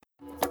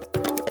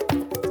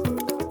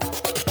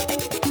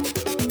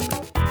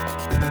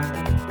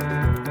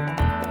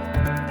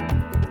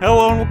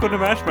Hello and welcome to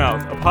Mash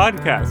Mouth, a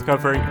podcast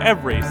covering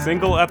every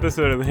single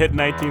episode of the hit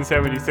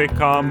 1970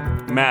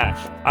 sitcom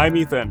MASH. I'm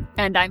Ethan.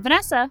 And I'm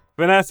Vanessa.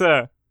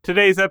 Vanessa,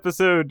 today's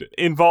episode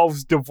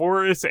involves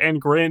divorce and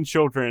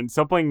grandchildren,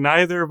 something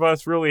neither of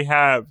us really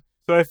have.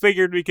 So I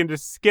figured we can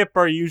just skip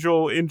our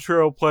usual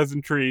intro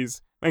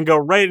pleasantries and go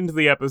right into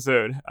the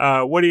episode.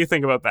 What do you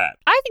think about that?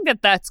 I think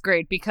that that's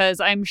great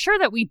because I'm sure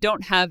that we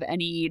don't have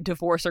any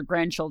divorce or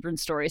grandchildren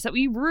stories that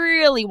we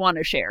really want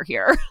to share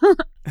here.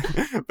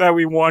 That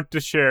we want to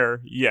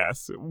share,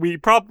 yes. We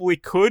probably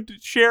could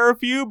share a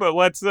few, but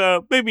let's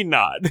maybe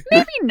not.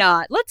 Maybe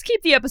not. Let's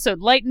keep the episode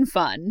light and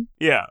fun.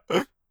 Yeah.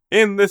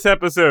 In this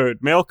episode,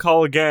 mail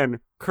call again,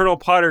 Colonel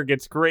Potter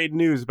gets great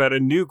news about a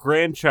new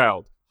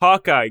grandchild.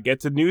 Hawkeye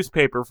gets a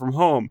newspaper from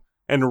home.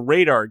 And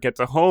Radar gets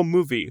a home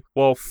movie,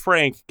 while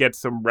Frank gets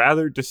some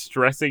rather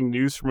distressing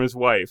news from his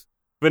wife.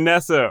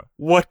 Vanessa,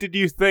 what did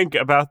you think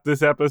about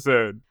this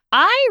episode?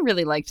 I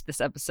really liked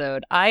this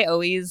episode. I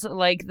always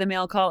like the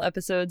mail call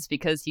episodes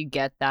because you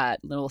get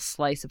that little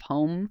slice of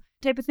home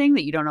type of thing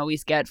that you don't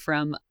always get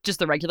from just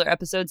the regular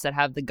episodes that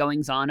have the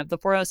goings-on of the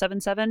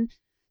 4077.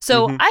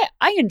 So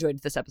I enjoyed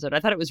this episode. I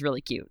thought it was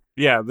really cute.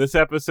 Yeah, this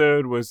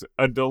episode was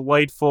a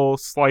delightful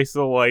slice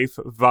of life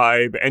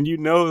vibe, and you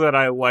know that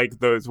I like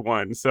those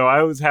ones. So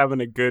I was having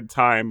a good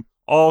time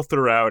all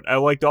throughout. I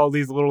liked all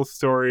these little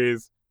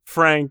stories.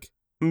 Frank,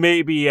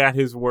 maybe at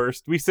his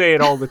worst. We say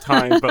it all the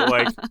time, but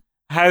like,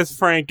 has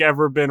Frank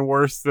ever been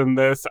worse than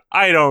this?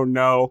 I don't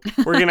know.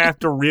 We're going to have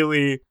to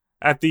really...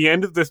 At the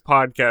end of this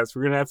podcast,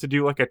 we're going to have to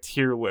do like a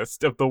tier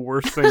list of the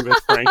worst thing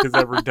that Frank has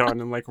ever done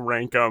and like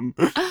rank them.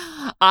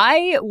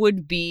 I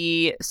would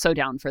be so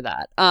down for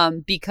that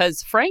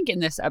because Frank in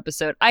this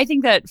episode, I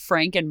think that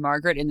Frank and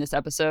Margaret in this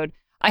episode,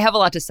 I have a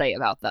lot to say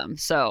about them.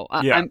 So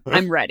yeah.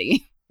 I'm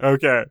ready.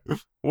 Okay.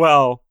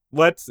 Well,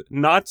 let's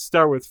not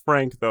start with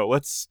Frank, though.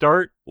 Let's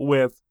start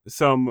with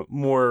some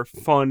more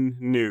fun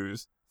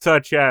news.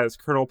 Such as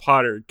Colonel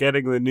Potter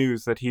getting the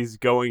news that he's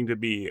going to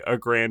be a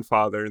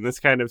grandfather. And this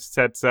kind of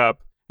sets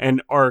up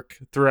an arc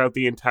throughout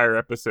the entire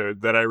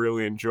episode that I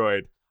really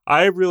enjoyed.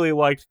 I really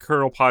liked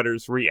Colonel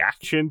Potter's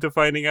reaction to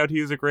finding out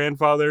he was a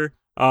grandfather.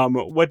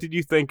 What did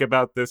you think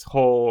about this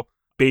whole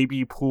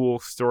baby pool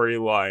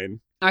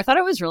storyline? I thought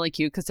it was really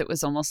cute because it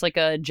was almost like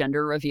a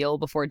gender reveal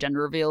before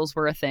gender reveals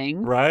were a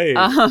thing. Right.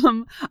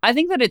 I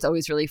think that it's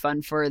always really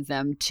fun for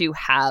them to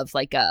have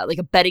like a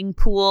betting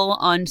pool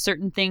on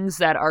certain things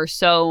that are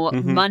so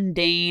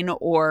mundane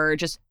or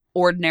just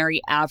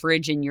ordinary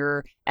average in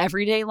your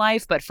everyday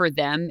life. But for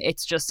them,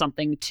 it's just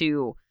something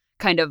to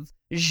kind of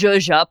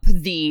zhuzh up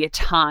the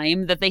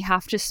time that they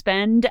have to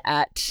spend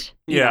at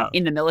you know,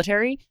 in the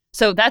military.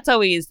 So that's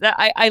always that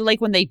I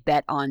like when they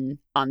bet on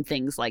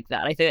things like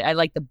that. I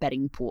like the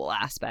betting pool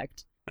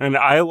aspect. And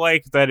I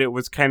like that it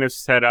was kind of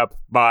set up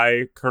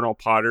by Colonel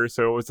Potter,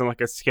 so it wasn't like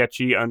a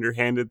sketchy,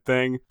 underhanded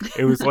thing.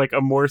 It was like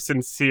a more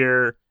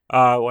sincere,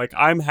 like,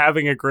 I'm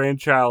having a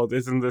grandchild,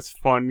 isn't this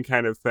fun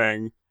kind of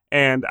thing.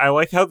 And I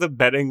like how the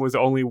betting was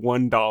only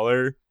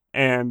 $1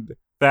 and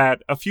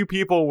that a few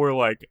people were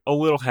like a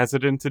little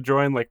hesitant to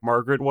join, like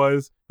Margaret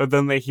was, but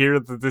then they hear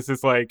that this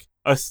is like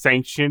a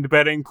sanctioned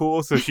betting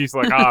pool, so she's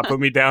like, put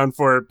me down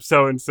for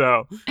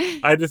so-and-so.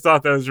 I just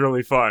thought that was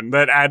really fun.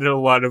 That added a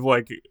lot of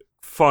like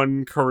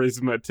fun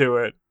charisma to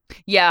it.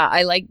 Yeah,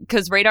 I like,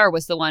 because Radar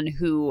was the one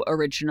who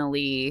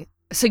originally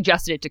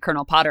suggested it to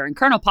Colonel Potter, and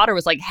Colonel Potter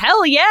was like,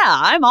 hell yeah,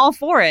 I'm all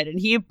for it. And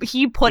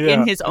he put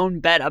in his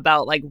own bet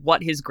about like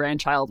what his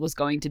grandchild was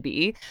going to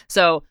be.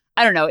 So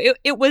I don't know.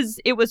 It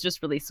was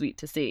just really sweet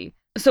to see.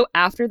 So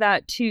after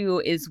that,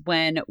 too, is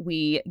when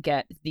we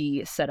get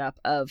the setup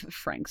of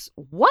Frank's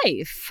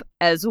wife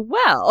as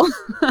well.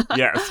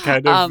 Yes,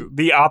 kind of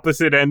the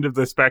opposite end of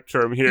the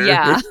spectrum here.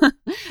 Yeah.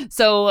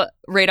 So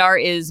Radar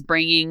is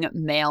bringing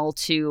mail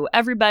to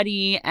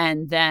everybody,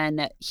 and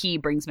then he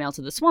brings mail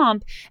to the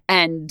swamp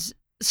and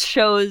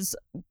shows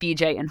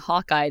BJ and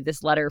Hawkeye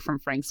this letter from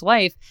Frank's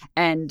wife,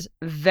 and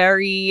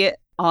very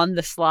on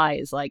the sly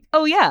is like,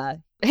 oh yeah,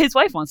 his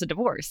wife wants a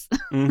divorce.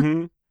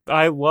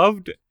 I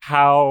loved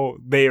how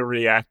they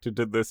reacted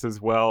to this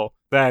as well.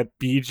 That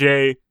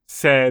BJ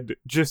said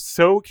just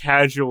so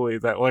casually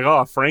that like,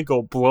 oh, Frank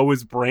will blow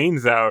his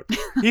brains out.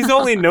 He's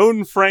only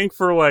known Frank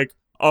for like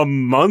a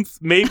month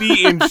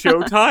maybe in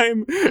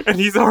Showtime, and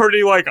he's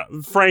already like,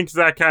 Frank's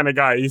that kind of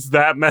guy. He's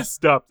that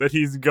messed up that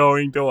he's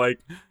going to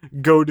like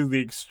go to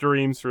the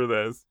extremes for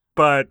this.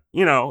 But,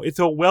 you know, it's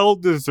a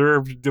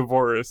well-deserved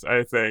divorce,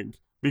 I think,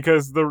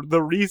 because the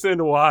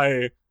reason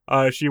why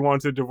she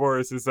wants a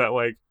divorce is that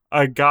like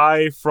a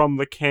guy from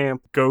the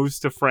camp goes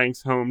to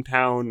Frank's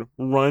hometown,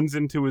 runs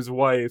into his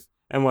wife,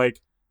 and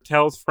like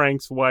tells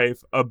Frank's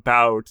wife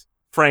about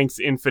Frank's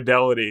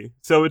infidelity.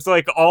 So it's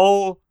like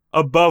all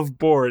above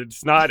board.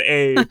 It's not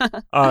a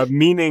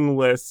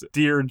meaningless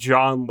Dear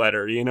John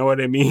letter. You know what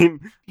I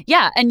mean?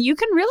 Yeah, and you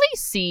can really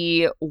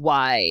see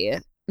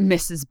why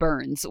Mrs.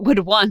 Burns would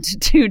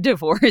want to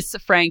divorce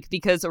Frank,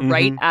 because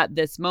right at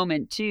this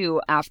moment,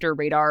 too, after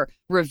Radar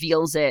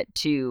reveals it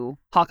to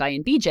Hawkeye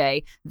and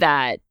BJ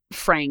that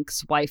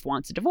Frank's wife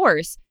wants a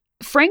divorce,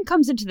 Frank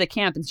comes into the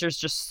camp and starts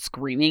just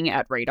screaming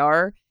at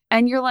Radar.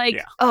 And you're like,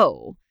 Yeah.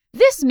 oh,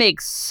 this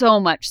makes so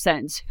much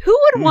sense. Who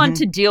would want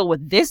to deal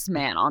with this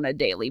man on a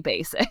daily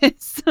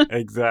basis?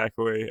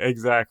 Exactly.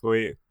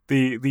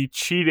 The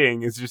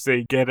cheating is just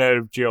a get out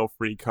of jail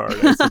free card,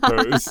 I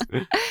suppose.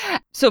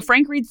 So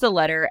Frank reads the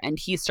letter and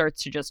he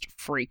starts to just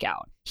freak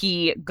out.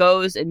 He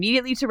goes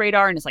immediately to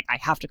Radar and is like, I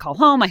have to call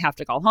home. I have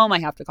to call home. I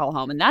have to call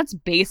home. And that's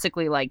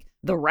basically like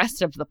the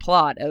rest of the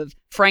plot of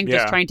Frank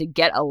just trying to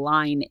get a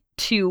line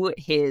to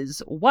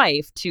his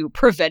wife to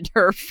prevent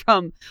her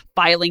from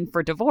filing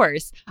for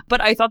divorce. But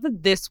I thought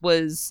that this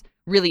was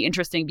really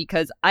interesting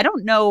because I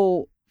don't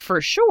know for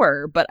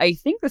sure, but I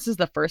think this is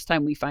the first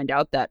time we find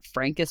out that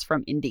Frank is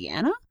from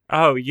Indiana.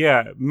 Oh,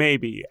 yeah,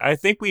 maybe. I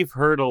think we've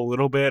heard a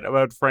little bit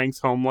about Frank's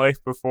home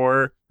life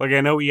before. Like, I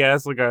know he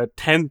has like a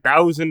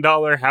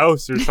 $10,000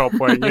 house or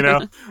something, you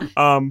know?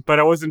 But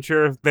I wasn't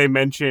sure if they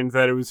mentioned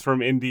that it was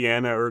from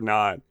Indiana or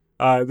not.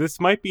 This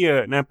might be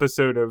an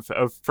episode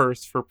of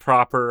first for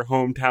proper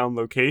hometown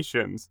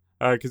locations.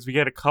 Because we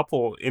get a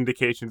couple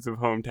indications of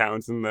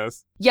hometowns in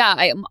this. Yeah,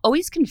 I'm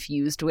always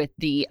confused with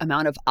the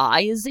amount of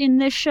I's in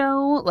this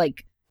show.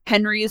 Like,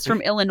 Henry is from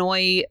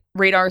Illinois,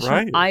 Radar's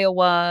from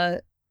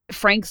Iowa,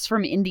 Frank's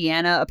from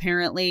Indiana,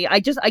 apparently.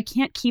 I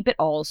can't keep it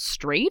all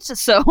straight.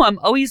 So I'm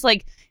always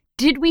like,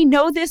 did we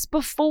know this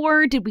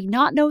before? Did we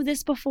not know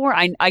this before?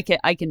 I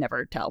can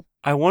never tell.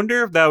 I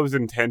wonder if that was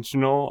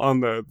intentional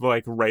on the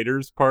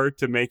writer's part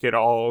to make it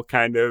all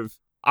kind of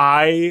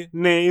I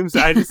names.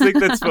 I just think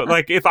that's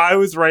like, if I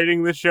was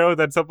writing the show,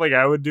 that's something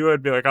I would do.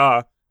 I'd be like,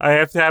 I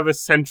have to have a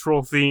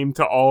central theme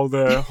to all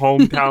the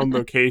hometown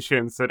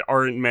locations that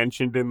aren't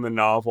mentioned in the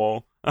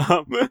novel.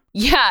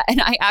 Yeah,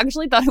 and I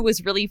actually thought it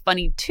was really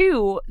funny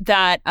too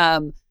that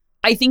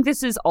I think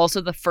this is also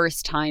the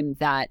first time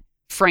that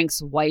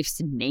Frank's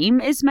wife's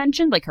name is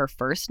mentioned, like her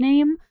first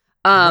name.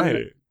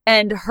 Right.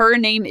 And her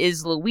name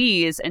is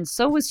Louise, and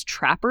so was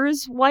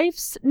Trapper's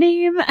wife's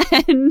name.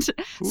 And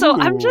so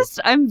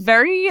I'm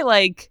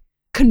very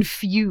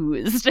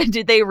confused.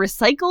 Did they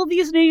recycle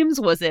these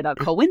names? Was it a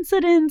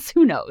coincidence?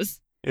 Who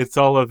knows? It's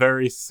all a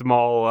very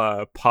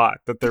small pot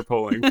that they're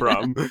pulling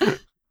from.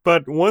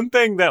 But one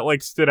thing that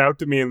stood out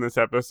to me in this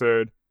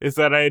episode is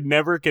that I had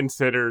never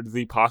considered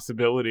the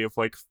possibility of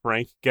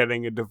Frank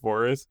getting a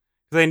divorce,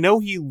 because I know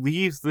he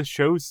leaves the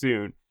show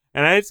soon.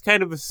 And I just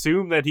kind of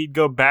assumed that he'd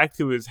go back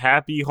to his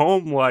happy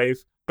home life.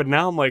 But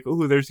now I'm like,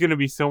 ooh, there's going to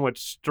be so much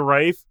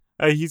strife.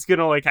 He's going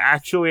to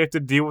actually have to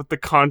deal with the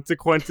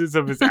consequences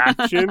of his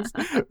actions.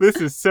 This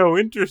is so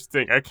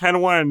interesting. I kind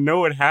of want to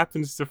know what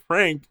happens to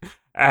Frank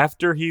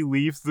after he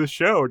leaves the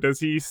show.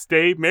 Does he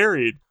stay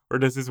married? Or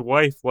does his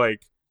wife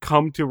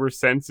come to her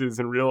senses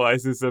and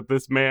realizes that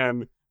this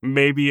man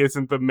maybe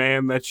isn't the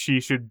man that she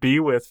should be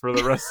with for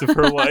the rest of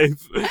her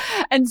life?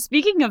 And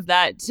speaking of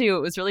that, too,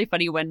 it was really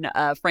funny when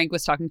Frank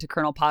was talking to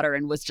Colonel Potter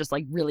and was just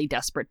really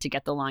desperate to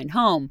get the line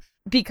home,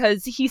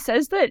 because he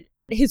says that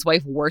his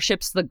wife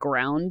worships the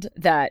ground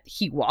that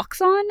he walks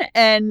on.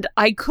 And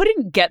I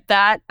couldn't get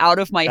that out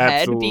of my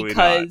head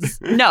because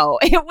no,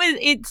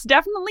 it's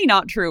definitely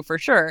not true for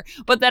sure.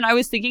 But then I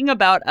was thinking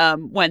about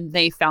when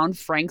they found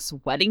Frank's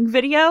wedding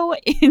video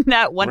in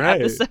that one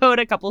episode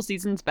a couple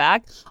seasons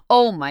back.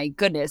 Oh my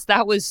goodness,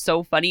 that was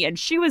so funny. And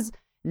she was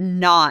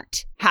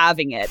not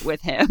having it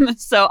with him.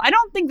 So I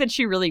don't think that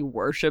she really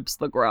worships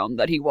the ground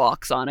that he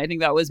walks on. I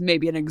think that was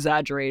maybe an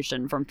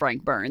exaggeration from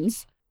Frank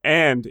Burns.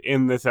 And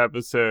in this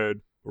episode,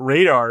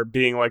 Radar,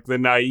 being the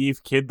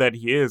naive kid that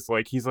he is,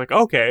 he's like,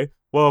 okay,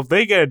 well, if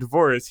they get a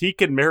divorce, he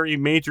can marry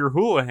Major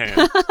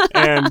Houlihan.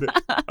 And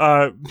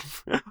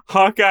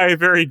Hawkeye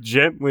very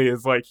gently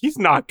is like, he's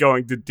not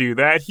going to do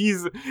that.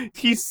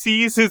 He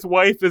sees his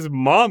wife as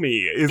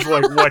mommy, is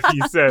what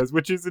he says,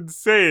 which is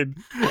insane.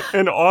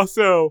 And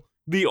also,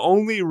 the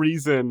only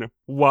reason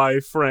why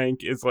Frank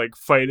is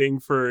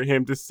fighting for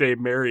him to stay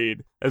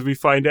married, as we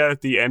find out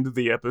at the end of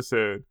the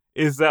episode,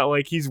 is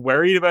that he's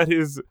worried about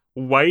his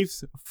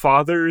wife's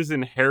father's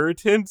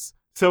inheritance.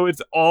 So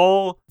it's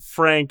all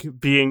Frank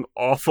being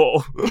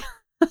awful.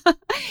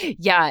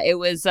 Yeah, it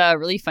was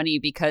really funny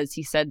because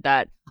he said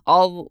that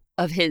all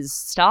of his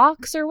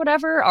stocks or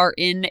whatever are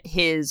in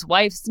his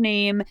wife's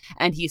name.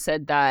 And he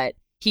said that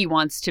he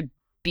wants to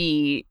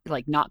be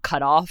not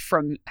cut off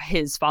from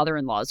his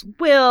father-in-law's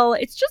will.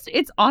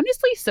 It's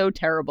honestly so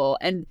terrible.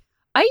 And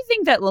I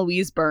think that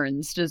Louise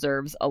Burns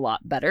deserves a lot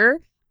better.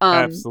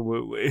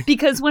 Absolutely.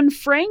 Because when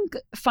Frank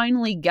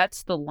finally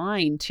gets the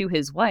line to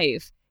his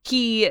wife,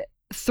 he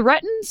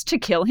threatens to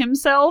kill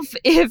himself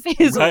if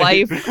his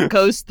wife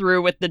goes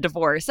through with the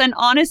divorce. And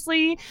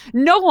honestly,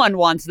 no one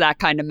wants that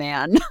kind of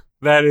man.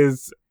 That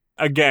is,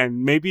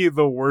 again, maybe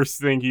the worst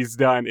thing he's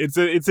done. It's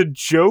a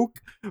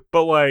joke,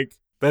 but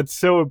that's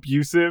so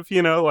abusive,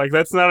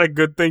 that's not a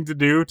good thing to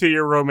do to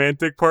your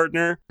romantic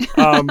partner.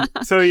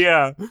 So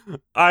yeah,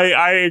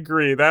 I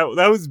agree. That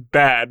was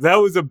bad. That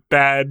was a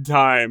bad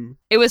time.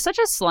 It was such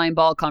a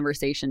slimeball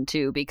conversation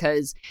too,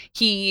 because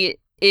he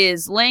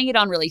is laying it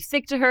on really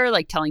thick to her,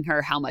 telling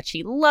her how much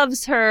he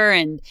loves her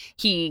and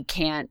he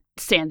can't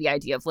stand the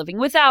idea of living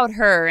without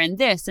her and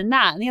this and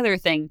that and the other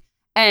thing.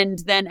 And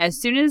then as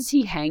soon as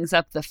he hangs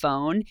up the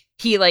phone,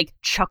 he like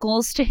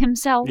chuckles to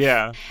himself.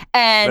 Yeah.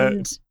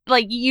 And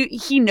like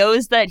he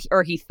knows that,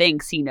 or he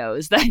thinks he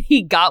knows that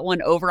he got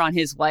one over on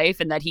his wife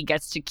and that he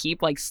gets to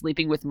keep like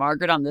sleeping with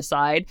Margaret on the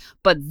side.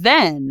 But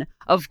then,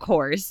 of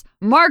course,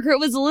 Margaret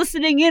was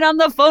listening in on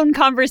the phone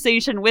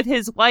conversation with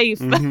his wife.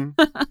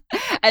 Mm-hmm.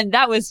 And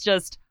that was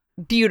just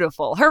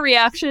beautiful. Her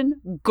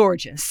reaction,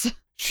 gorgeous.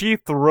 She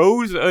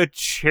throws a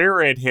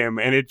chair at him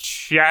and it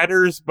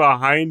shatters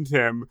behind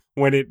him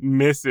when it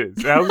misses.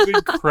 That was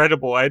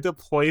incredible. I had to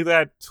play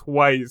that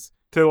twice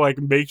to like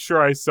make sure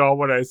I saw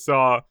what I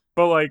saw.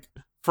 But like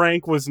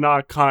Frank was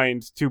not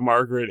kind to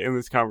Margaret in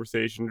this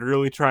conversation,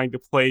 really trying to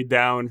play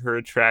down her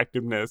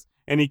attractiveness.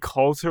 And he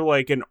calls her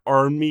like an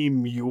army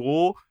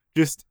mule.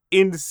 Just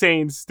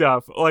insane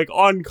stuff, like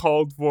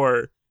uncalled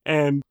for.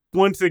 And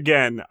once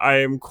again, I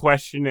am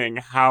questioning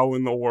how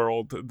in the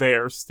world they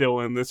are still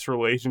in this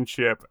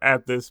relationship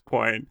at this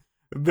point.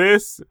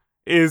 This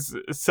is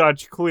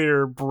such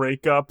clear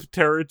breakup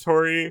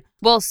territory.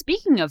 Well,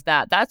 speaking of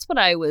that, that's what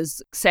I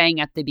was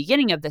saying at the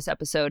beginning of this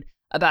episode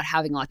about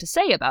having a lot to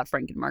say about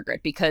Frank and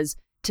Margaret, because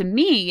to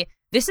me,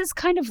 this is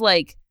kind of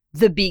like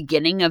the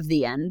beginning of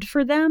the end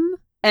for them.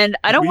 And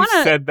I don't want to...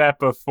 We've said that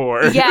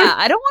before. Yeah,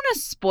 I don't want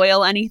to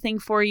spoil anything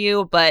for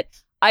you, but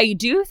I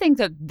do think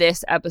that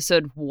this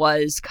episode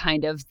was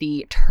kind of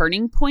the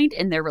turning point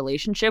in their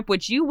relationship,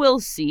 which you will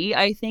see,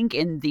 I think,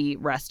 in the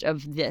rest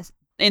of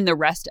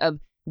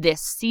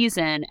this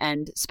season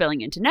and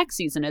spilling into next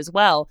season as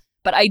well.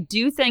 But I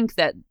do think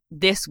that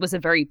this was a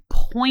very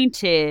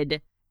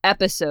pointed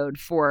episode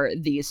for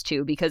these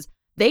two because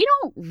they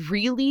don't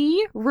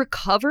really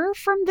recover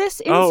from this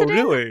incident. Oh,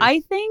 really? I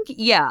think,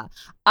 yeah.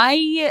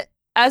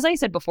 As I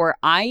said before,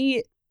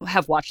 I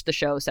have watched the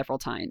show several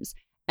times.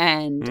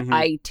 And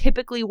I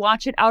typically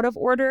watch it out of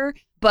order.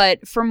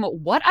 But from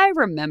what I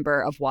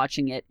remember of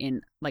watching it in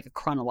like a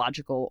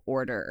chronological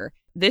order,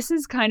 this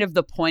is kind of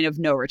the point of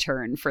no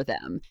return for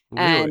them.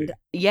 Really? And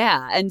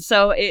yeah. And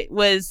so it'll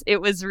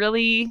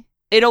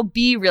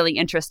be really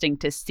interesting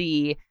to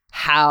see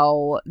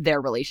how their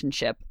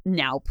relationship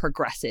now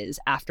progresses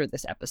after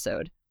this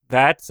episode.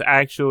 That's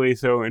actually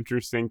so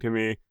interesting to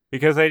me.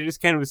 Because I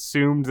just kind of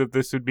assumed that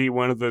this would be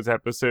one of those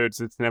episodes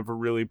that's never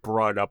really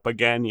brought up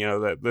again, you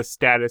know, the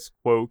status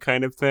quo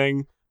kind of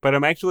thing. But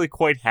I'm actually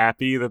quite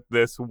happy that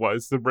this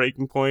was the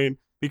breaking point,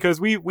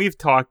 because we've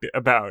talked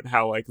about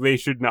how, like, they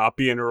should not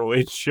be in a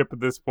relationship at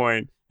this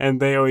point, and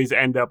they always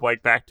end up,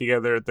 like, back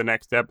together at the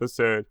next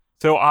episode.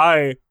 So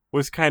I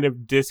was kind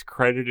of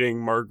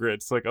discrediting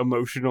Margaret's, like,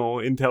 emotional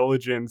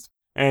intelligence,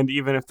 and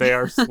even if they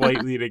are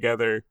slightly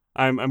together,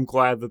 I'm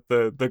glad that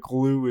the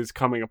glue is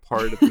coming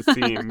apart at the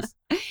seams.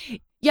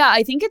 Yeah,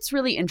 I think it's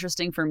really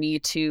interesting for me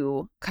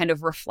to kind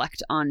of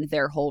reflect on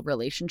their whole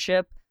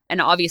relationship.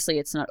 And obviously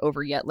it's not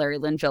over yet. Larry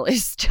Linville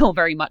is still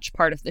very much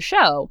part of the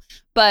show.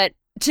 But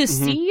to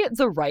see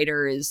the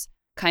writers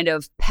kind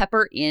of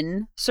pepper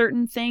in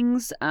certain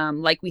things,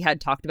 like we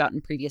had talked about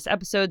in previous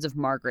episodes of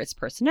Margaret's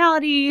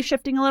personality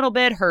shifting a little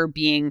bit, her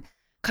being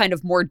kind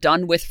of more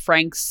done with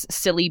Frank's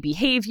silly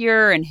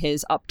behavior and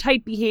his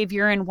uptight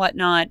behavior and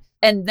whatnot.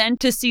 And then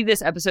to see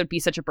this episode be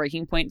such a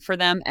breaking point for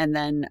them. And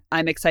then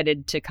I'm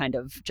excited to kind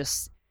of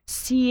just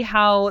see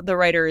how the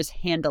writers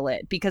handle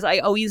it, because I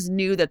always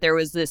knew that there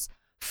was this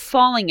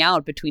falling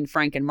out between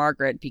Frank and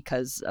Margaret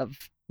because of,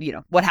 you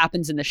know, what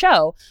happens in the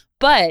show.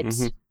 But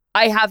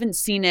I haven't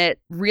seen it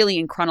really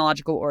in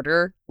chronological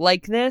order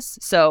like this.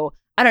 So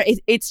I don't know.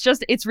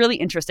 It's really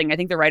interesting. I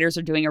think the writers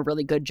are doing a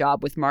really good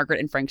job with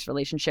Margaret and Frank's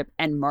relationship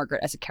and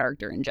Margaret as a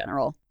character in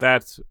general.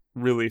 That's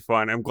really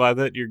fun. I'm glad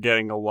that you're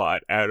getting a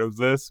lot out of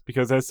this,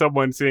 because as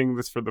someone seeing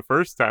this for the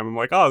first time, I'm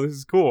like, oh, this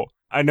is cool.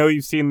 I know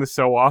you've seen this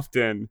so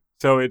often,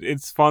 so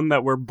it's fun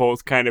that we're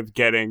both kind of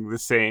getting the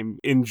same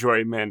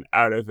enjoyment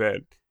out of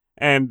it.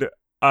 And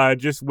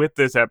just with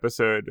this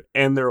episode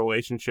and the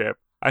relationship,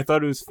 I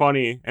thought it was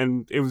funny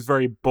and it was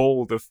very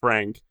bold of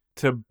Frank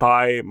to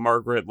buy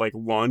Margaret like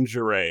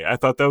lingerie. I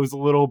thought that was a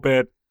little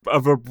bit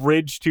of a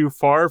bridge too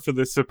far for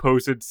the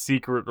supposed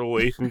secret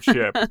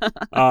relationship.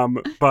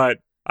 But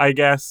I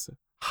guess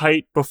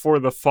height before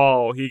the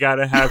fall. You got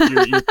to have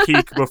your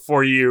peak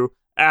before you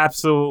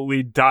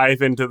absolutely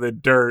dive into the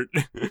dirt.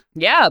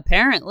 Yeah,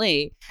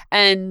 apparently.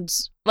 And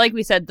like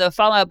we said, the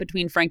fallout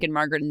between Frank and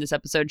Margaret in this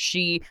episode,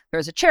 she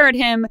throws a chair at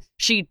him.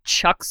 She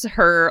chucks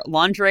her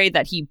lingerie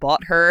that he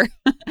bought her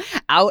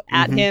out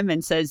at him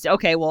and says,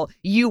 okay, well,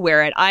 you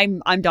wear it.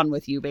 I'm done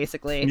with you,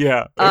 basically.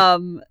 Yeah.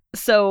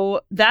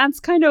 So that's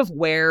kind of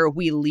where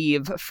we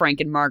leave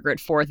Frank and Margaret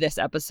for this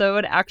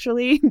episode,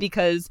 actually,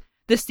 because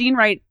the scene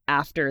right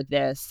after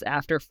this,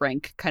 after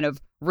Frank kind of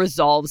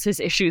resolves his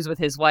issues with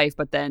his wife,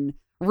 but then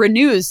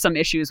renews some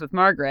issues with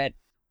Margaret,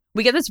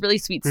 we get this really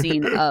sweet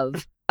scene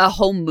of a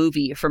home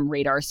movie from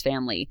Radar's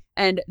family.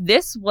 And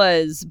this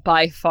was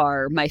by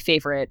far my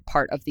favorite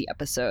part of the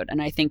episode.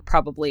 And I think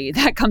probably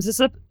that comes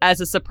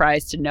as a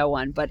surprise to no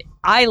one. But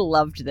I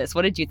loved this.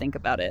 What did you think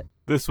about it?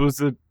 This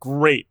was a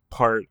great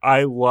part.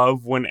 I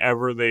love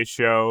whenever they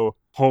show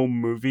home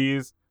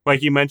movies.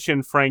 Like you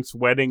mentioned Frank's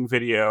wedding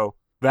video.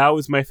 that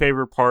was my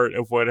favorite part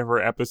of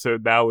whatever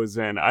episode that was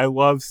in. I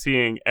love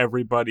seeing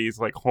everybody's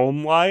like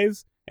home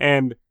lives,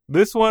 and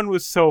this one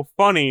was so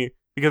funny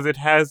because it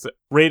has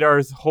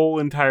Radar's whole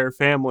entire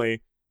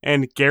family,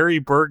 and Gary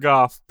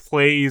Berghoff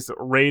plays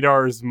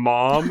Radar's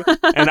mom,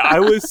 and I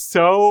was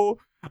so...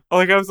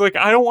 Like, I was like,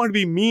 I don't want to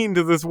be mean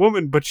to this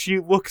woman, but she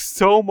looks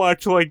so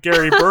much like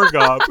Gary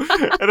Berghoff.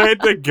 And I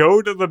had to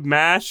go to the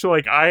MASH,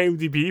 like,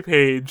 IMDb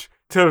page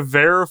to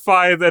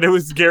verify that it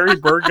was Gary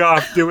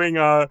Berghoff doing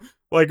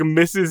like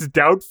Mrs.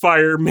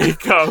 Doubtfire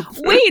makeup.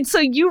 Wait, so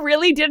you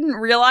really didn't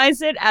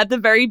realize it at the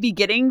very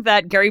beginning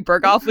that Gary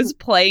Berghoff was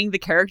playing the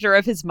character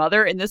of his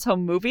mother in this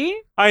home movie?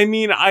 I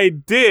mean, I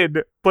did,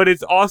 but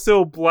it's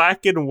also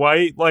black and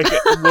white, like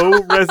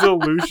low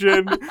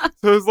resolution.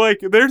 So it's like,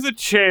 there's a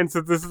chance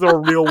that this is a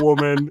real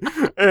woman.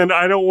 And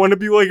I don't want to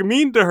be like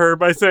mean to her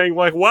by saying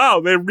like,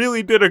 wow, they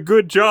really did a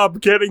good job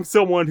getting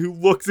someone who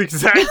looks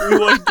exactly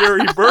like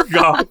Gary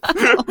Berghoff.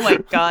 Oh my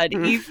God,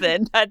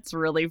 Ethan, that's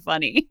really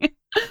funny.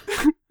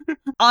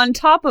 On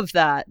top of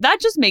that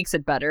just makes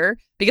it better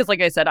because,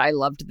 like I said, I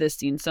loved this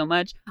scene so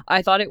much.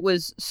 I thought it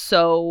was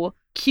so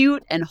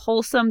cute and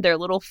wholesome, their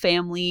little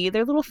family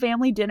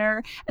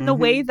dinner, and the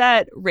way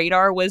that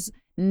Radar was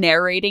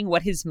narrating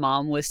what his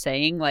mom was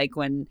saying, like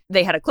when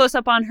they had a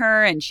close-up on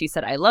her and she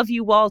said, "I love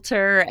you,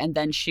 Walter," and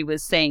then she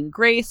was saying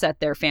grace at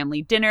their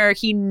family dinner.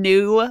 He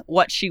knew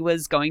what she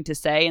was going to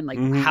say and like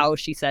how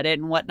she said it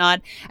and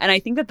whatnot. And I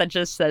think that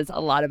just says a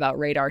lot about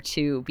Radar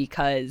too,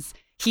 because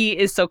he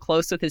is so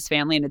close with his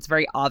family, and it's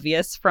very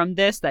obvious from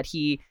this that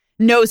he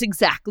knows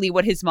exactly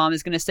what his mom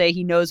is going to say.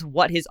 He knows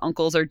what his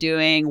uncles are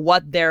doing,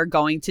 what they're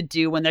going to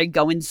do when they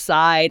go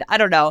inside. I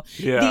don't know.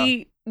 Yeah.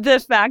 The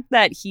fact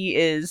that he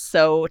is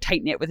so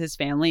tight-knit with his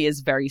family is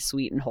very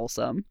sweet and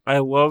wholesome. I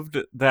loved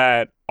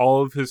that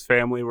all of his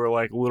family were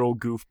like little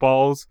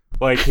goofballs.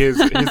 Like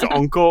his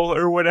uncle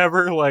or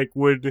whatever, like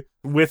would,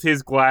 with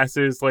his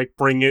glasses, like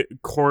bring it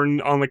corn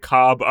on the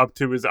cob up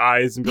to his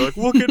eyes and be like,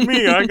 "Look at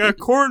me, I got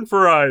corn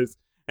for eyes."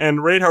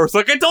 And Radar was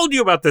like, "I told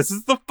you about this. This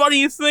is the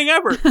funniest thing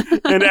ever."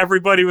 And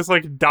everybody was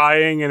like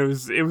dying, and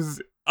it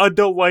was a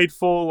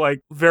delightful,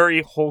 like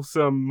very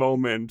wholesome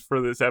moment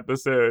for this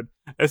episode,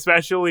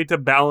 especially to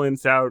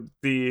balance out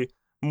the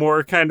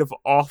more kind of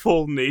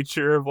awful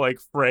nature of like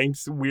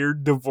Frank's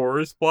weird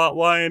divorce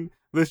plotline.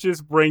 This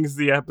just brings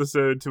the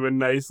episode to a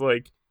nice,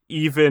 like,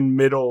 even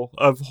middle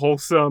of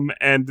wholesome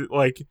and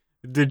like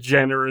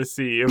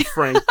degeneracy of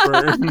Frank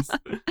Burns.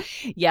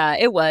 Yeah,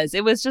 it was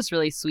just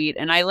really sweet,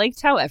 and I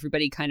liked how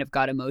everybody kind of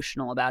got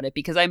emotional about it,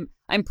 because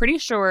I'm pretty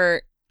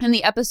sure in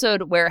the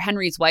episode where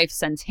Henry's wife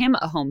sends him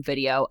a home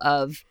video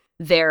of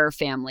their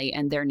family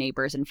and their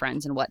neighbors and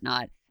friends and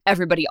whatnot,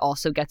 everybody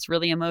also gets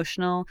really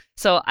emotional.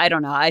 So I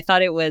don't know, I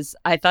thought it was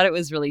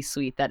really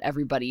sweet that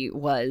everybody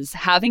was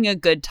having a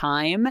good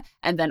time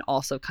and then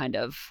also kind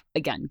of,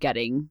 again,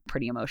 getting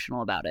pretty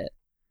emotional about it.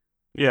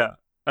 Yeah.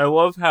 I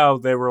love how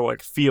they were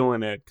like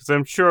feeling it, because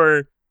I'm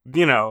sure,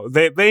 you know,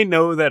 they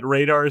know that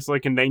Radar's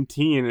like a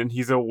 19 and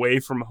he's away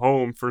from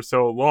home for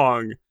so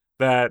long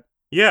that,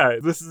 yeah,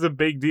 this is a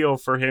big deal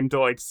for him to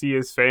like see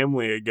his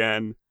family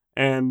again.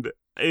 And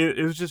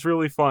it was just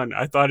really fun.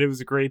 I thought it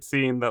was a great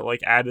scene that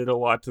like added a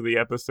lot to the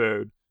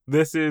episode.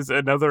 This is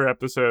another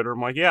episode where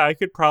I'm like, yeah, I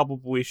could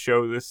probably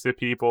show this to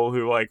people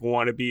who like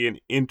want to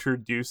be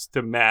introduced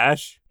to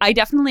MASH. I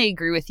definitely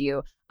agree with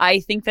you.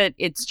 I think that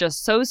it's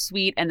just so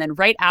sweet. And then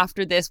right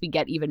after this, we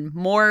get even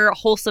more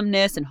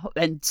wholesomeness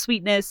and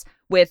sweetness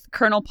with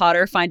Colonel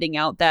Potter finding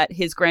out that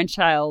his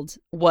grandchild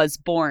was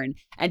born.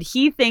 And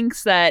he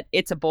thinks that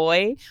it's a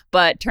boy,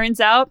 but turns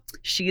out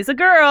she's a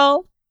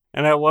girl.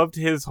 And I loved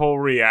his whole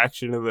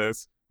reaction to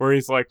this, where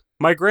he's like,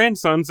 "My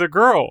grandson's a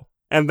girl."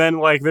 And then,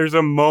 like, there's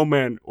a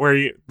moment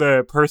where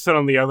the person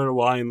on the other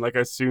line, like,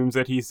 assumes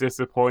that he's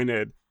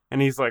disappointed.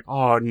 And he's like,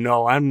 "Oh,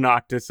 no, I'm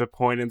not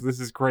disappointed. This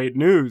is great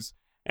news."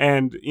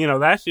 And, you know,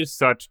 that's just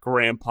such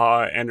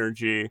grandpa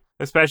energy,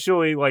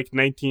 especially, like,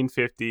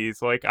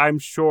 1950s. Like, I'm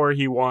sure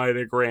he wanted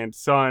a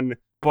grandson,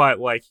 but,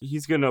 like,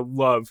 he's gonna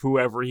love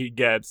whoever he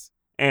gets.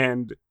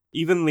 And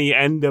even the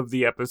end of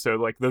the episode,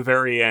 like, the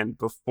very end,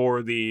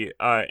 before the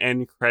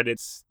end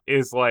credits,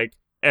 is, like,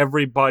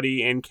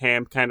 everybody in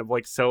camp kind of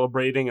like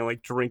celebrating and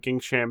like drinking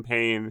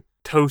champagne,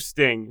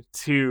 toasting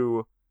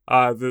to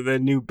the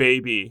new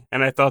baby.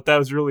 And I thought that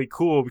was really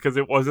cool because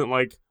it wasn't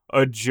like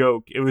a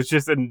joke. It was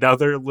just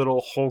another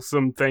little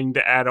wholesome thing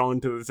to add on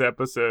to this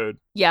episode.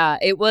 Yeah,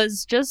 it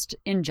was just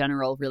in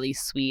general really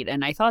sweet.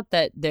 And I thought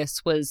that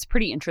this was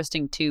pretty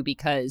interesting too,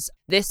 because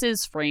this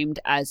is framed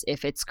as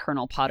if it's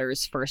Colonel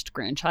Potter's first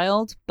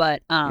grandchild.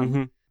 But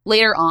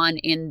later on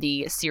in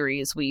the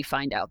series, we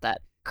find out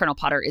that Colonel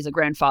Potter is a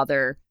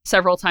grandfather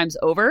several times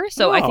over.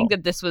 So I think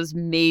that this was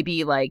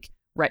maybe like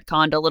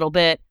retconned a little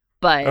bit,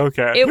 but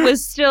it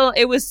was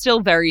still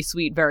very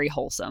sweet, very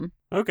wholesome.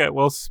 Okay,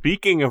 well,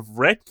 speaking of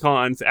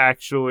retcons,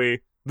 actually,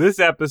 this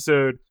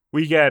episode,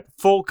 we get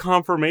full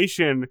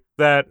confirmation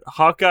that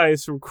Hawkeye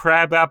is from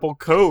Crabapple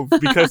Cove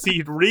because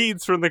he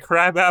reads from the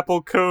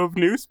Crabapple Cove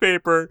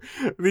newspaper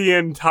the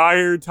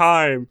entire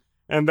time.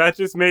 And that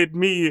just made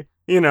me,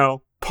 you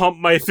know, pump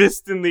my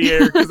fist in the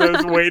air because I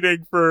was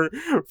waiting for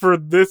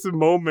this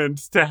moment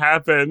to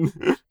happen.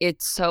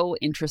 It's so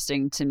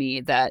interesting to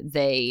me that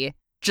they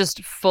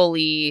just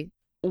fully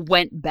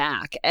went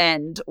back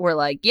and were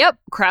like, yep,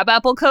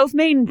 Crabapple Cove,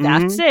 Maine,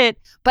 that's it.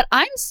 But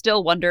I'm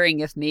still wondering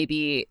if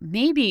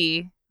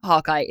maybe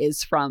Hawkeye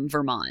is from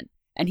Vermont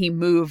and he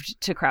moved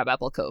to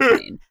Crabapple Cove,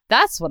 Maine.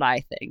 That's what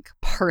I think,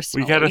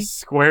 personally. We gotta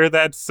square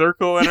that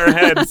circle in our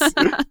heads.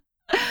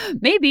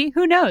 Maybe.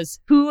 Who knows?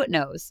 Who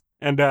knows?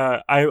 And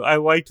I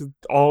liked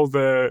all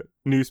the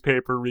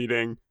newspaper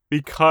reading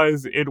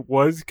because it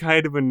was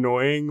kind of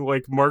annoying.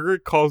 Like,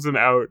 Margaret calls him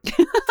out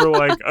for,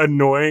 like,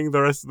 annoying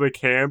the rest of the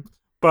camp.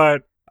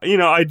 But, you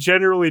know, I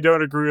generally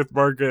don't agree with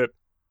Margaret.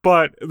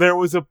 But there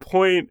was a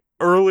point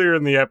earlier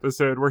in the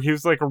episode where he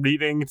was, like,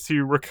 reading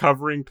to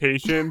recovering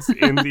patients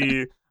in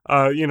the,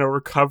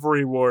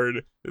 recovery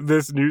ward,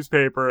 this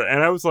newspaper.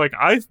 And I was like,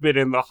 I've been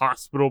in the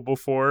hospital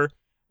before.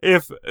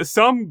 If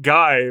some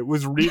guy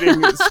was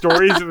reading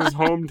stories of his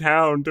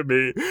hometown to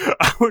me,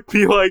 I would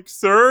be like,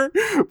 sir,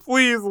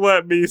 please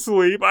let me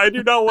sleep. I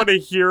do not want to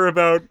hear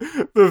about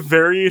the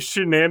various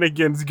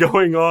shenanigans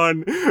going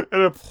on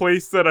in a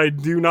place that I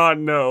do not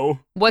know.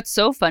 What's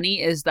so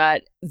funny is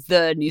that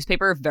the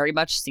newspaper very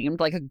much seemed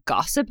like a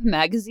gossip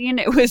magazine.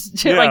 It was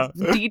just like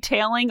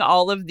detailing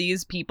all of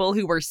these people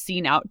who were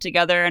seen out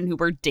together and who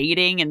were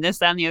dating and this,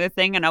 that, and the other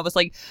thing. And I was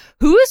like,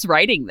 who is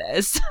writing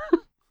this?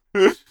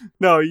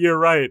 No, you're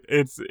right.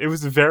 It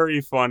was very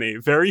funny,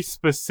 very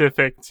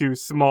specific to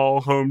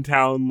small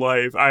hometown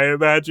life. I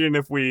imagine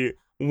if we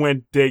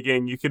went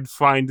digging, you could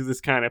find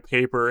this kind of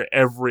paper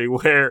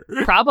everywhere.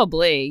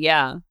 Probably,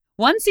 yeah.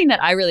 One scene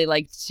that I really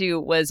liked too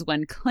was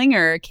when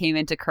Klinger came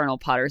into Colonel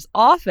Potter's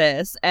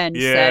office and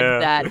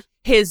said that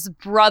his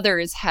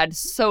brothers had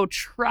so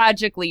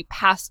tragically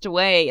passed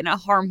away in a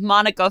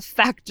harmonica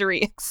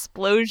factory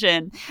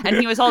explosion, and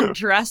he was all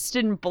dressed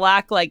in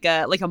black like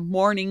a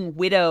mourning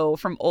widow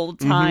from old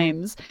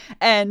times.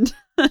 And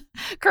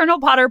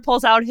Colonel Potter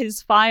pulls out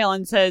his file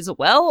and says,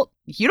 well,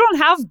 you don't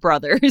have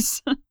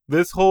brothers.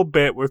 This whole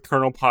bit with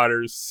Colonel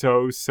Potter is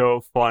so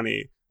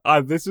funny.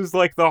 This is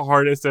like the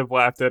hardest I've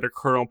laughed at a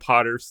Colonel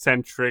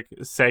Potter-centric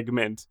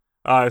segment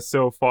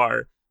so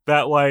far.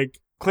 That, like,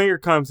 Klinger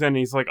comes in and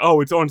he's like, oh,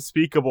 it's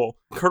unspeakable.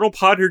 Colonel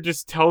Potter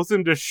just tells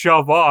him to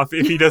shove off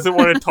if he doesn't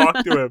want to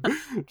talk to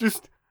him.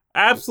 Just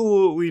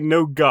absolutely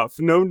no guff,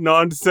 no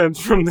nonsense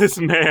from this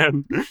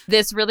man.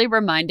 This really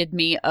reminded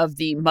me of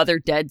the mother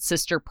dead,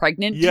 sister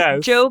pregnant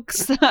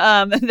jokes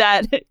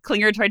that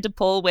Klinger tried to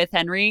pull with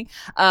Henry.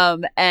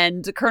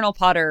 And Colonel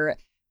Potter,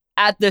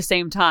 at the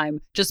same time,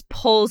 just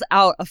pulls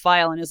out a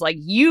file and is like,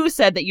 you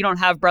said that you don't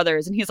have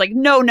brothers. And he's like,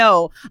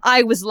 no,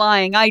 I was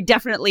lying. I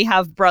definitely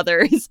have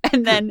brothers.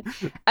 And then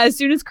as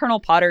soon as Colonel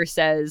Potter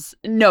says,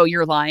 no,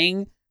 you're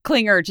lying,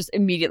 Klinger just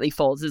immediately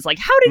folds. Is like,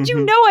 how did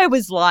you know I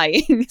was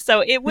lying?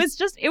 So it was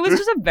just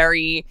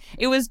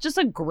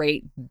a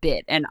great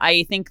bit. And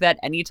I think that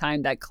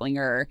anytime that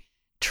Klinger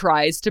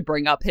tries to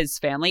bring up his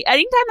family,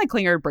 anytime that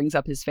Klinger brings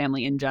up his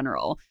family in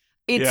general,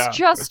 it's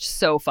just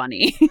so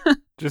funny.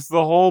 Just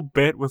the whole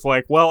bit with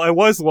like, well, I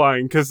was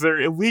lying because they're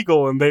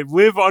illegal and they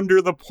live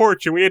under the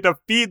porch and we had to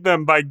feed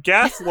them by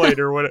gaslight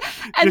or whatever.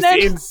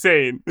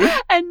 Insane.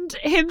 And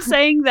him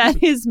saying that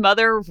his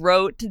mother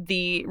wrote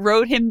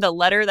him the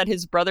letter that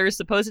his brother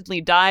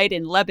supposedly died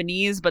in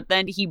Lebanese, but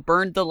then he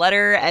burned the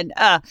letter, and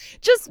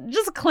just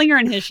Klinger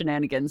and his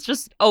shenanigans.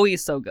 Just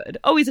always so good.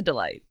 Always a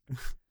delight.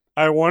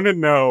 I want to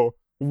know,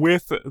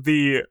 with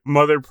the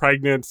mother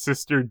pregnant,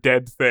 sister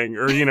dead thing,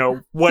 or, you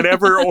know,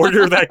 whatever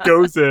order that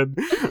goes in.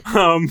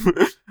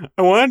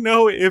 I want to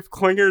know if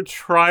Klinger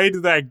tried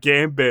that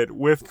gambit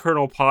with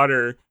Colonel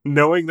Potter,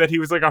 knowing that he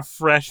was like a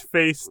fresh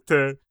face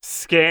to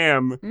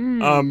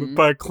scam,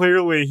 but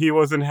clearly he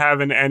wasn't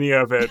having any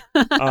of it.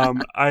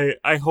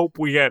 I hope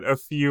we get a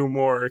few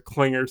more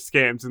Klinger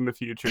scams in the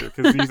future,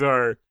 because these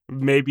are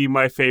maybe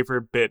my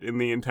favorite bit in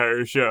the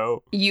entire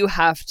show. You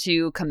have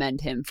to commend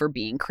him for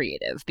being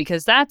creative,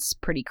 because that's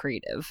pretty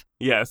creative.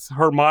 Yes,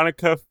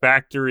 harmonica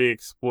factory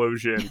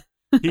explosion.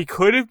 He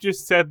could have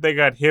just said they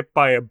got hit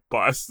by a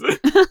bus.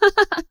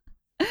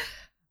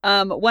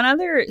 One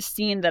other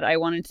scene that I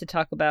wanted to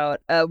talk about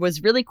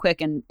was really quick,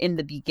 and in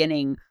the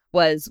beginning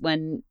was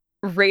when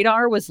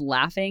Radar was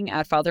laughing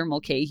at Father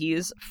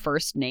Mulcahy's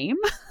first name.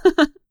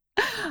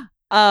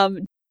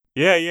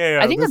 Yeah.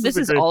 I think this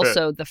is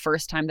also the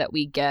first time that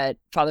we get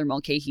Father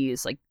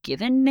Mulcahy's like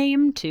given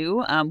name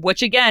too,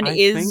 which again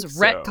is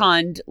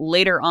retconned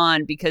later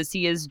on because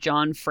he is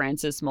John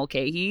Francis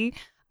Mulcahy.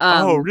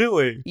 Oh,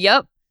 really?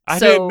 Yep. I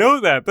didn't know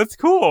that. That's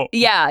cool.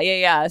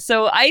 Yeah.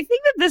 So I think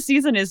that this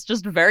season is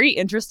just very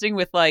interesting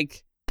with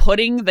like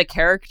putting the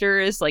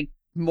characters like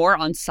more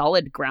on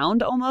solid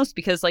ground almost,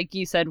 because like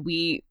you said,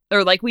 we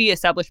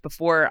established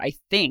before, I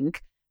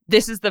think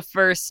this is the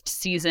first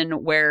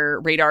season where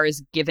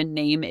Radar's given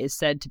name is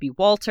said to be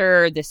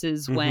Walter. This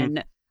is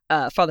when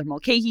Father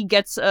Mulcahy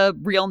gets a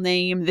real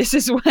name. This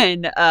is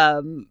when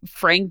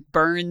Frank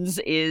Burns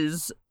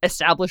is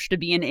established to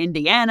be in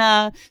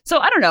Indiana. So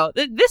I don't know.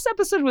 This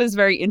episode was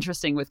very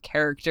interesting with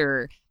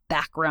character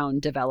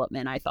background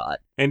development, I thought.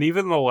 And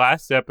even the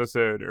last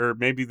episode, or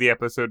maybe the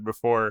episode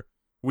before,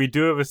 we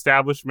do have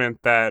establishment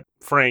that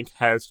Frank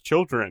has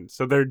children.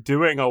 So they're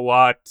doing a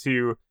lot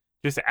to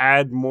just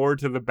add more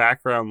to the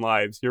background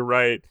lives. You're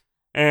right.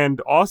 And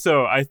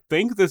also, I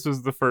think this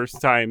was the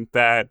first time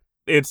that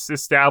it's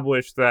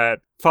established that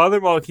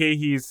Father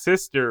Mulcahy's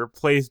sister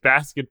plays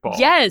basketball.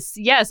 Yes.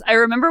 I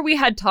remember we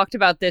had talked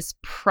about this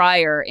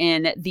prior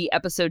in the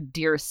episode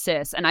Dear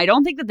Sis, and I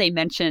don't think that they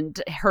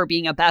mentioned her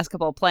being a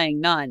basketball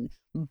playing nun.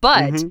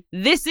 But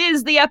this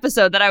is the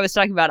episode that I was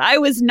talking about. I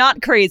was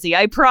not crazy,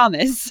 I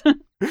promise.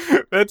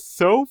 That's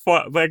so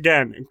fun.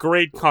 Again,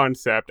 great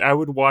concept. I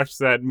would watch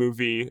that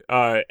movie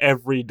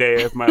every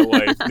day of my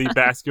life. The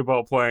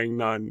basketball playing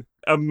nun.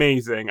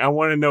 Amazing. I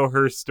want to know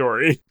her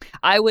story.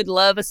 I would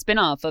love a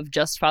spinoff of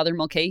just Father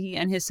Mulcahy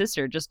and his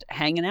sister just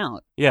hanging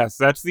out. Yes,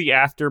 that's the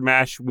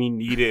aftermath we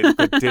needed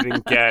but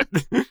didn't get.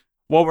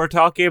 While we're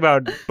talking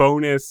about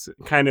bonus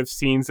kind of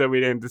scenes that we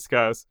didn't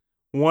discuss,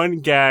 one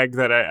gag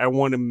that I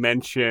want to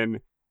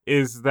mention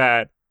is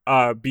that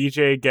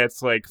BJ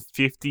gets like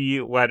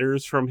 50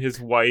 letters from his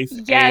wife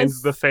and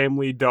the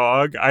family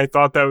dog. I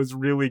thought that was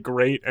really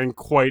great and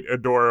quite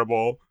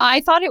adorable.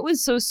 I thought it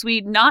was so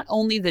sweet, not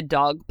only the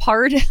dog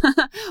part,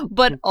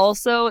 but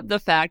also the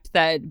fact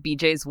that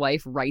BJ's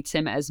wife writes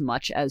him as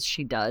much as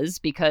she does,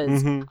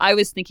 because I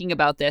was thinking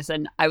about this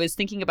and I was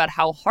thinking about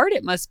how hard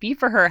it must be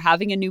for her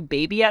having a new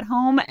baby at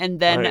home and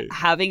then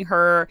having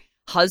her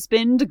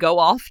husband go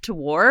off to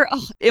war.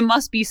 Oh, it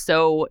must be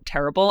so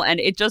terrible. And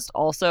it just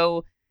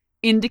also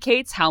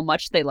indicates how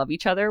much they love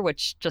each other,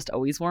 which just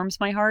always warms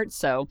my heart.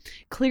 So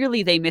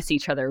clearly they miss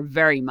each other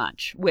very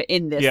much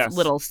in this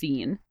little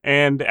scene.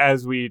 And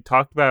as we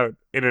talked about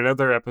in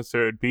another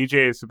episode,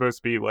 BJ is supposed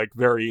to be like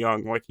very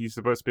young, like he's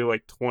supposed to be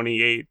like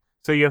 28.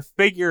 So you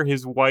figure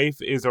his wife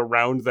is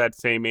around that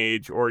same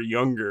age or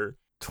younger.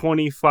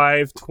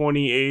 25,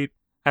 28,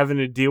 having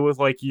to deal with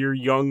like your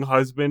young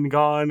husband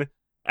gone.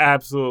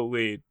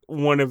 Absolutely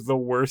one of the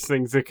worst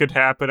things that could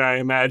happen, I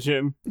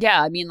imagine.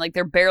 Yeah, I mean, like,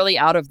 they're barely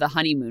out of the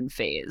honeymoon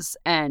phase,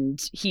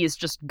 and he is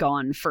just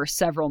gone for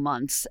several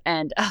months,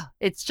 and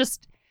it's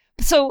just...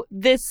 So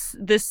this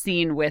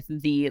scene with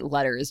the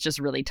letters just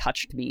really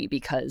touched me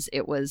because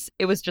it was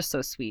just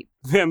so sweet.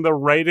 And the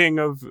writing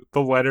of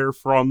the letter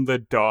from the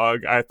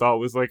dog, I thought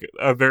was, like,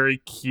 a very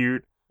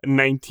cute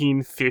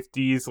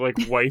 1950s,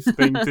 like, wife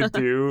thing to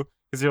do.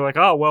 Because you're like,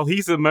 oh, well,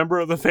 he's a member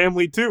of the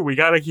family, too. We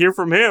got to hear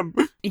from him.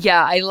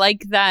 Yeah, I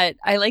like that.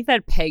 I like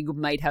that Peg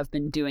might have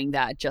been doing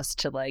that just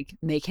to, like,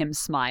 make him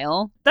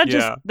smile.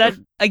 That,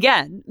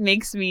 again,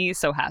 makes me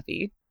so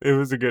happy. It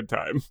was a good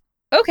time.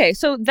 Okay,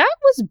 so that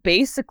was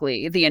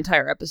basically the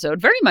entire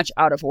episode, very much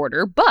out of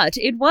order, but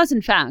it was,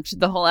 in fact,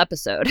 the whole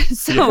episode.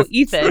 So,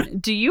 Ethan,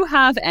 do you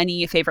have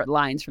any favorite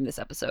lines from this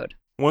episode?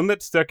 One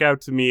that stuck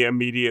out to me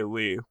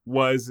immediately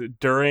was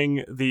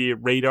during the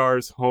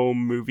Radar's Home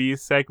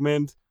Movies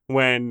segment,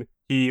 when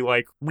he,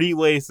 like,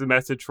 relays the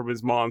message from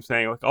his mom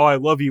saying, like, oh, I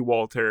love you,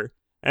 Walter.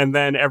 And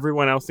then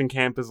everyone else in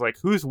camp is like,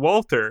 who's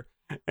Walter?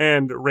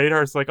 And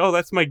Radar's like, oh,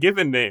 that's my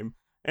given name.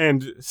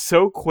 And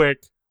so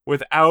quick,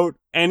 without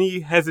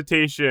any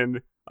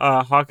hesitation,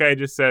 Hawkeye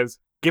just says,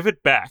 give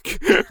it back.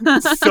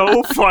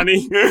 So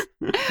funny.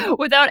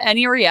 Without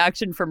any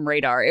reaction from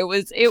Radar. It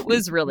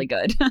was really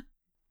good.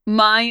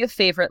 My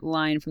favorite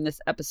line from this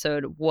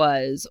episode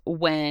was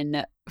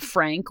when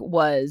Frank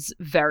was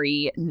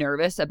very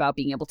nervous about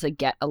being able to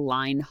get a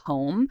line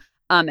home,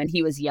 and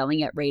he was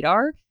yelling at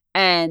Radar,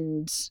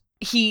 and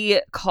he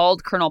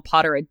called Colonel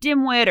Potter a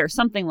dimwit or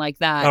something like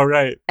that. Oh,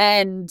 right.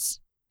 And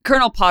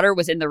Colonel Potter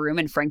was in the room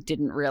and Frank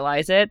didn't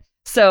realize it.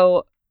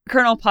 So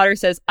Colonel Potter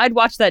says, I'd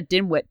watch that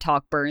dimwit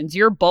talk, Burns.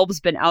 Your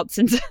bulb's been out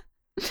since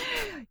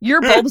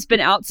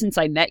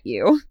I met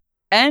you.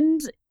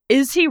 And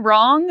is he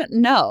wrong?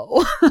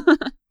 No.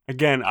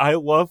 Again, I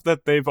love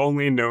that they've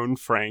only known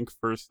Frank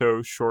for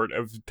so short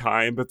of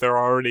time, but they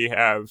already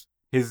have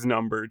his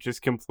number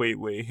just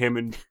completely. Him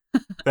and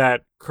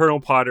that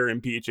Colonel Potter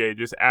and PJ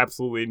just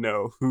absolutely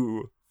know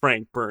who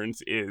Frank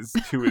Burns is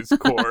to his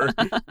core.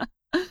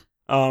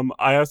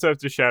 I also have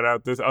to shout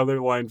out this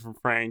other line from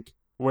Frank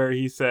where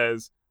he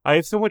says, I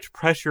have so much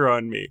pressure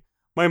on me.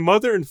 My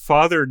mother and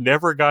father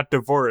never got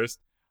divorced.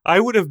 I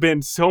would have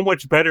been so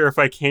much better if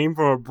I came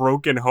from a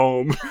broken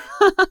home.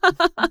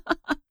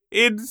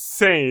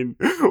 Insane.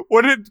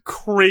 What a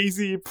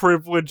crazy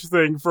privileged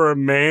thing for a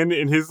man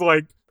in his,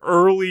 like,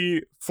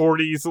 early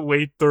 40s,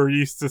 late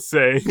 30s to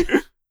say.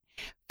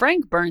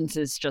 Frank Burns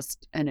is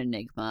just an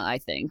enigma, I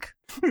think.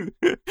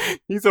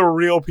 He's a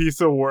real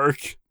piece of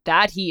work.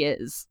 That he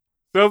is.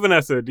 So,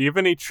 Vanessa, do you have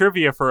any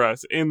trivia for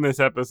us in this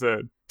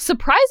episode?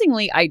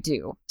 Surprisingly, I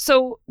do.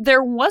 So,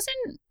 there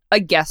wasn't a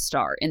guest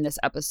star in this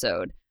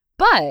episode.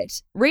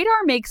 But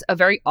Radar makes a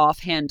very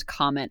offhand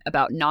comment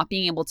about not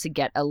being able to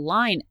get a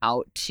line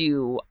out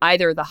to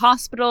either the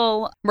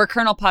hospital where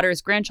Colonel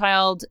Potter's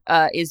grandchild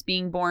is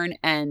being born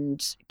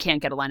and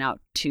can't get a line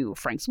out to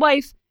Frank's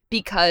wife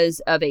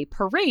because of a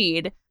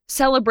parade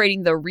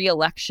celebrating the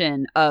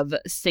re-election of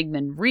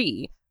Sigmund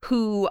Rhee,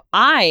 who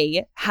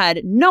I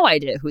had no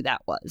idea who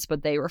that was,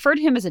 but they referred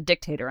to him as a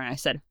dictator, and I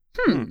said,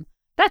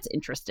 that's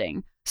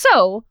interesting.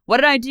 So what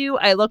did I do?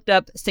 I looked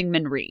up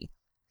Syngman Rhee.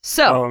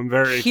 So I'm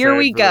very here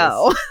we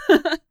go.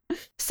 this.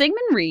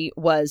 Syngman Rhee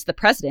was the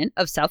president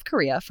of South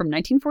Korea from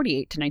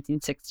 1948 to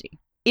 1960.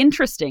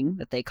 Interesting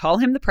that they call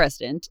him the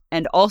president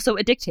and also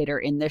a dictator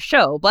in this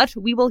show, but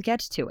we will get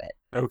to it.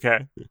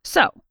 Okay.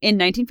 So, in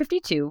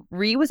 1952,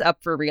 Rhee was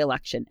up for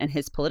re-election, and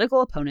his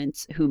political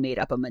opponents, who made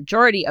up a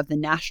majority of the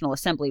National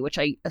Assembly, which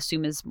I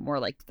assume is more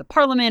like the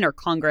Parliament or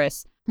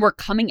Congress, were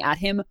coming at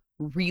him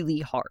really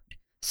hard.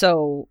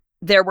 So,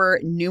 there were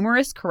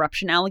numerous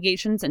corruption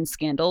allegations and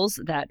scandals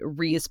that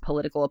Rhee's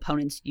political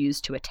opponents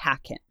used to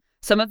attack him.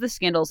 Some of the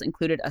scandals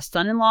included a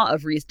son-in-law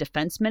of Rhee's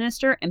defense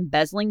minister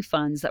embezzling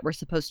funds that were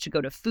supposed to go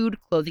to food,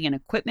 clothing, and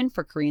equipment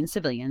for Korean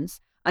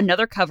civilians.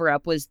 Another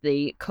cover-up was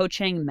the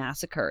Kochang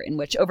massacre, in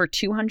which over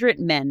 200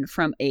 men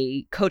from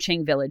a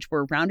Kochang village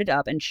were rounded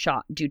up and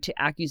shot due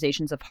to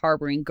accusations of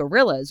harboring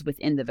guerrillas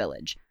within the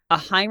village. A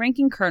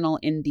high-ranking colonel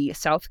in the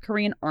South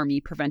Korean army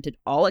prevented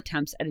all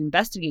attempts at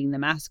investigating the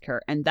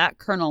massacre, and that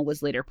colonel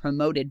was later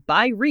promoted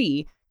by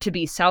Rhee to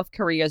be South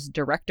Korea's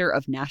director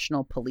of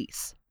national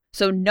police.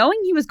 So knowing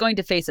he was going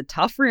to face a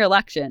tough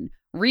re-election,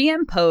 Rhee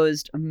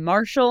imposed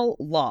martial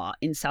law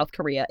in South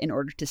Korea in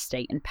order to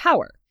stay in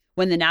power.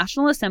 When the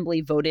National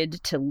Assembly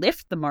voted to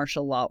lift the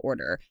martial law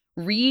order,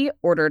 Rhee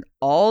ordered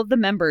all the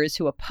members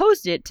who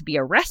opposed it to be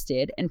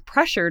arrested and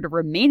pressured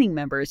remaining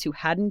members who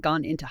hadn't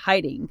gone into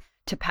hiding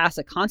to pass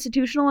a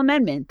constitutional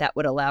amendment that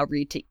would allow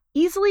Rhee to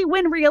easily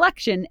win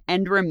re-election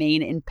and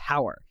remain in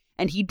power.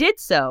 And he did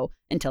so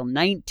until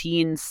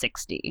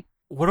 1960.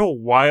 What a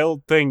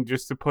wild thing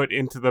just to put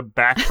into the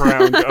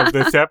background of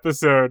this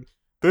episode.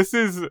 This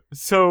is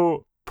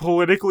so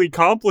politically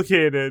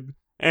complicated.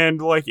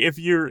 And, like, if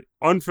you're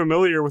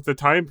unfamiliar with the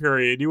time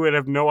period, you would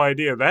have no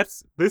idea.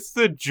 This is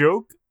a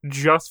joke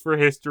just for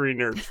history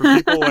nerds, for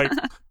people, like,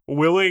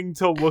 willing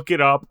to look it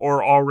up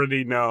or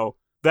already know.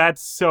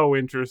 That's so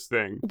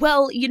interesting.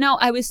 Well,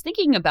 I was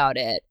thinking about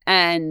it,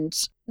 and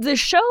the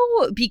show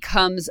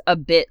becomes a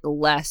bit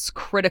less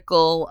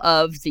critical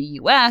of the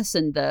U.S.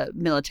 and the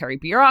military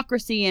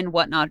bureaucracy and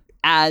whatnot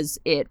as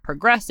it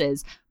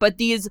progresses. But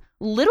these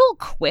little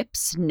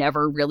quips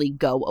never really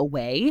go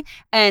away.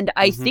 And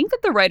I think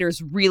that the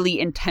writers really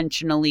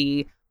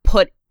intentionally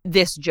put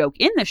this joke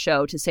in the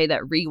show to say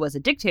that Rhee was a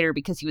dictator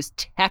because he was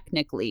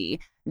technically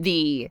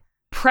the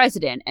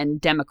president and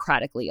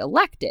democratically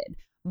elected.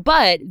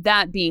 But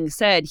that being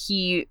said,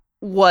 he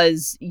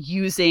was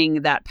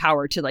using that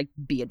power to, like,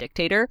 be a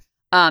dictator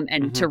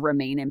and to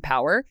remain in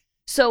power.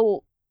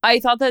 So I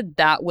thought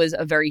that was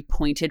a very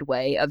pointed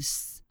way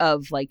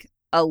of like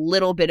a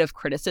little bit of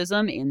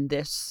criticism in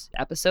this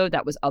episode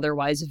that was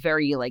otherwise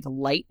very, like,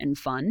 light and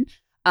fun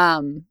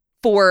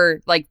for,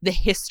 like, the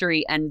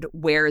history and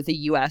where the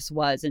U.S.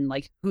 was and,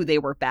 like, who they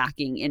were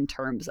backing in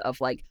terms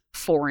of, like,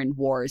 foreign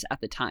wars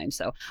at the time.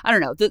 So I don't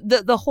know.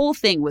 The whole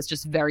thing was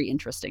just very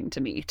interesting to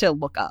me to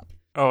look up.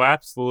 Oh,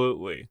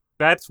 absolutely.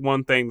 That's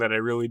one thing that I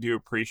really do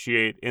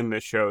appreciate in the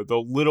show. The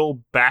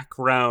little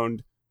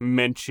background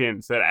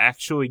mentions that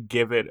actually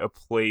give it a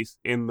place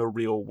in the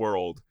real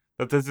world.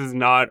 That this is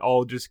not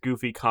all just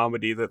goofy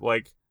comedy, that,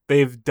 like,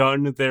 they've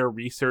done their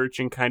research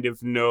and kind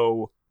of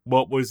know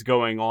what was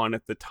going on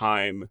at the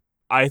time,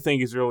 I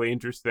think is really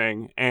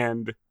interesting.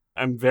 And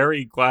I'm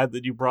very glad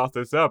that you brought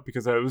this up,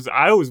 because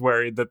I was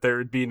worried that there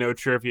would be no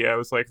trivia. I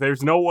was like,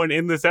 there's no one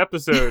in this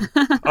episode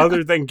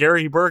other than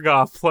Gary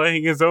Berghoff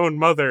playing his own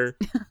mother.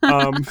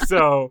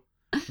 So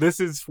this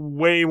is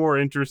way more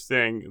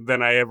interesting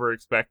than I ever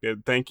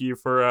expected. Thank you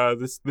for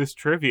this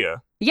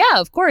trivia. Yeah,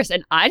 of course.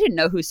 And I didn't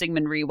know who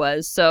Syngman Rhee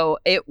was, so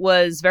it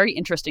was very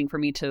interesting for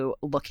me to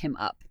look him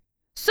up.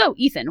 So,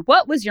 Ethan,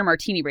 what was your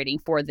martini rating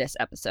for this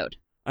episode?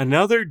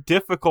 Another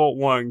difficult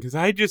one, because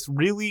I just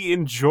really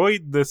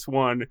enjoyed this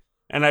one,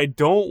 and I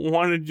don't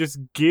want to just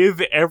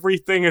give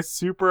everything a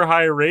super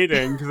high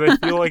rating, because I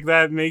feel like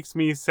that makes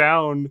me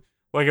sound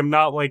like I'm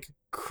not, like,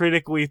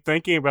 critically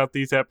thinking about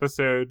these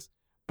episodes.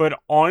 But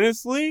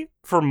honestly,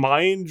 for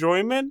my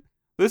enjoyment,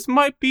 this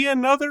might be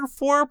another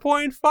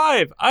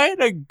 4.5. I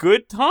had a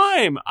good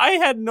time. I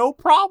had no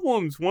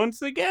problems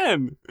once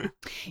again.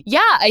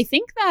 Yeah, I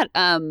think that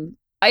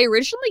I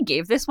originally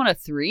gave this one a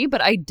 3, but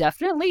I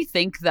definitely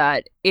think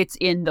that it's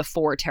in the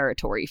 4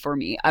 territory for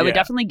me. I would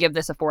definitely give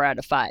this a 4 out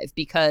of 5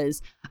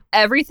 because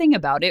everything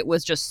about it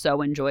was just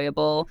so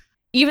enjoyable.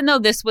 Even though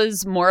this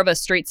was more of a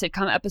straight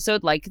sitcom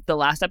episode like the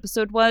last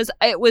episode was,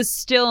 it was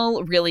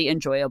still really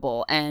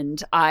enjoyable.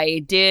 And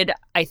I did,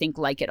 I think,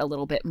 like it a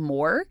little bit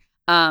more.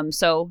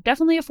 So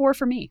definitely a 4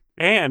 for me.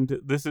 And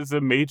this is a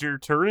major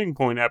turning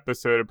point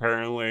episode,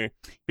 apparently,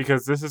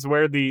 because this is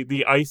where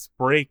the ice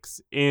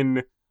breaks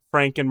in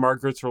Frank and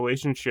Margaret's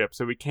relationship.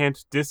 So we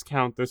can't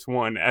discount this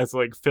one as,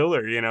 like,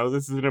 filler, you know?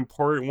 This is an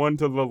important one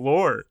to the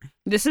lore.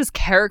 This is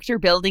character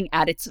building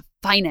at its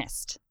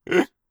finest.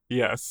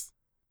 Yes.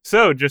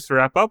 So, just to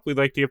wrap up, we'd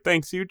like to give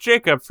thanks to you,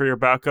 Jacob, for your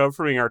back cover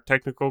for being our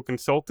technical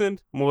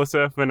consultant,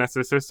 Melissa,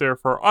 Vanessa's sister,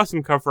 for our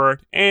awesome cover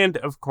art, and,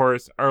 of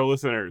course, our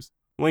listeners.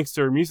 Links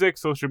to her music,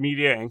 social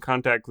media, and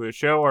contact with the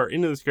show are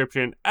in the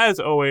description, as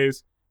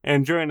always.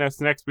 And join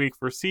us next week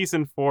for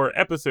Season 4,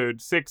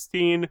 Episode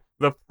 16,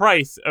 The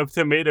Price of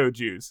Tomato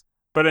Juice.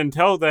 But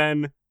until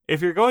then,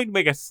 if you're going to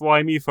make a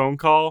slimy phone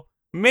call,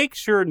 make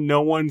sure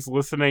no one's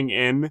listening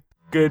in.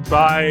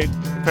 Goodbye,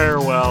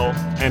 farewell,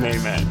 and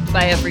amen.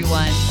 Bye,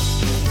 everyone.